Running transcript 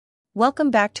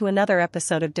Welcome back to another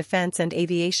episode of Defense and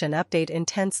Aviation Update in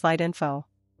 10 Slide Info.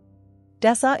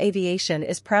 Dassault Aviation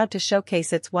is proud to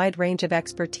showcase its wide range of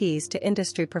expertise to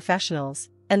industry professionals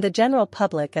and the general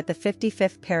public at the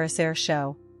 55th Paris Air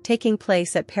Show, taking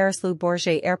place at Paris-Le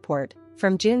Bourget Airport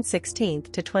from June 16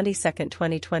 to 22,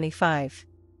 2025.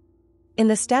 In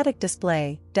the static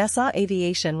display, Dassault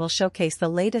Aviation will showcase the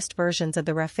latest versions of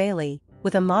the Rafale,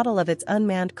 with a model of its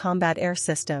unmanned combat air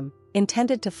system,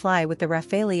 intended to fly with the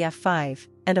Rafale F-5,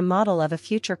 and a model of a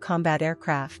future combat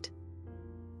aircraft.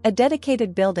 A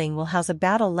dedicated building will house a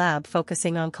battle lab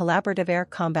focusing on collaborative air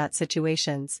combat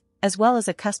situations, as well as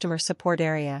a customer support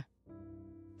area.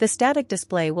 The static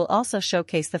display will also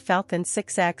showcase the Falcon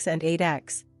 6X and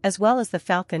 8X, as well as the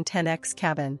Falcon 10X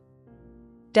cabin.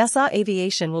 Dassault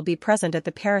Aviation will be present at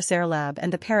the Paris Air Lab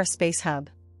and the Paris Space Hub.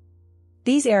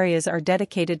 These areas are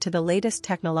dedicated to the latest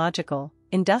technological,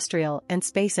 industrial, and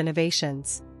space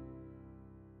innovations.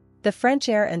 The French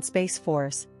Air and Space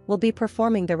Force will be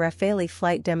performing the Rafale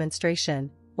flight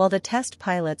demonstration, while the test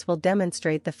pilots will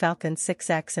demonstrate the Falcon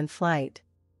 6X in flight.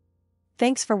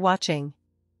 Thanks for watching.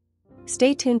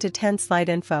 Stay tuned to 10 Slide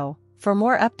Info for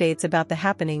more updates about the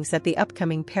happenings at the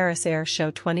upcoming Paris Air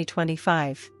Show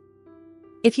 2025.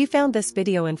 If you found this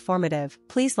video informative,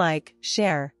 please like,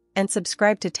 share, and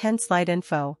subscribe to 10 Slide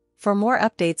Info for more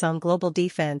updates on global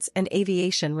defense and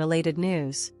aviation-related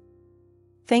news.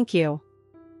 Thank you.